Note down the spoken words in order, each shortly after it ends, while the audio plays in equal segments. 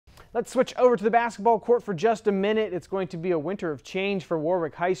Let's switch over to the basketball court for just a minute. It's going to be a winter of change for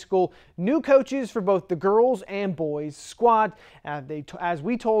Warwick High School. New coaches for both the girls and boys squad. As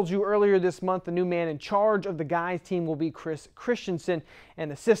we told you earlier this month, the new man in charge of the guys team will be Christensen,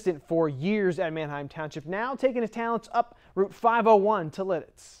 an assistant for years at Manheim Township, now taking his talents up Route 501 to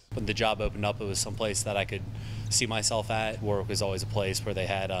Lidditz. When the job opened up, it was someplace that I could see myself at. Warwick was always a place where they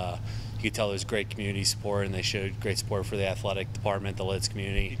had, you could tell there was great community support, and they showed great support for the athletic department, the Lids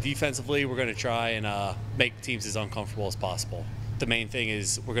community. Defensively, we're going to try and make teams as uncomfortable as possible. The main thing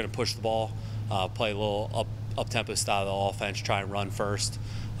is we're going to push the ball, play a little up-tempo style of offense, try and run first,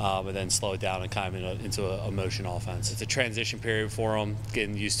 and then slow it down and kind of into a motion offense. It's a transition period for them,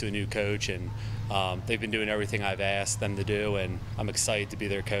 getting used to a new coach, and they've been doing everything I've asked them to do, and I'm excited to be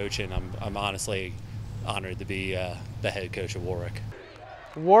their coach, and I'm honestly honored to be the head coach of Warwick.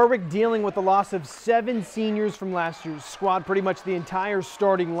 Warwick dealing with the loss of 7 seniors from last year's squad, pretty much the entire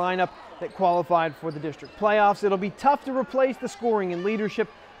starting lineup that qualified for the district playoffs. It'll be tough to replace the scoring and leadership,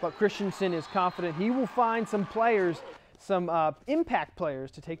 but Christensen is confident he will find some players, some impact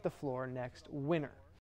players to take the floor next winter.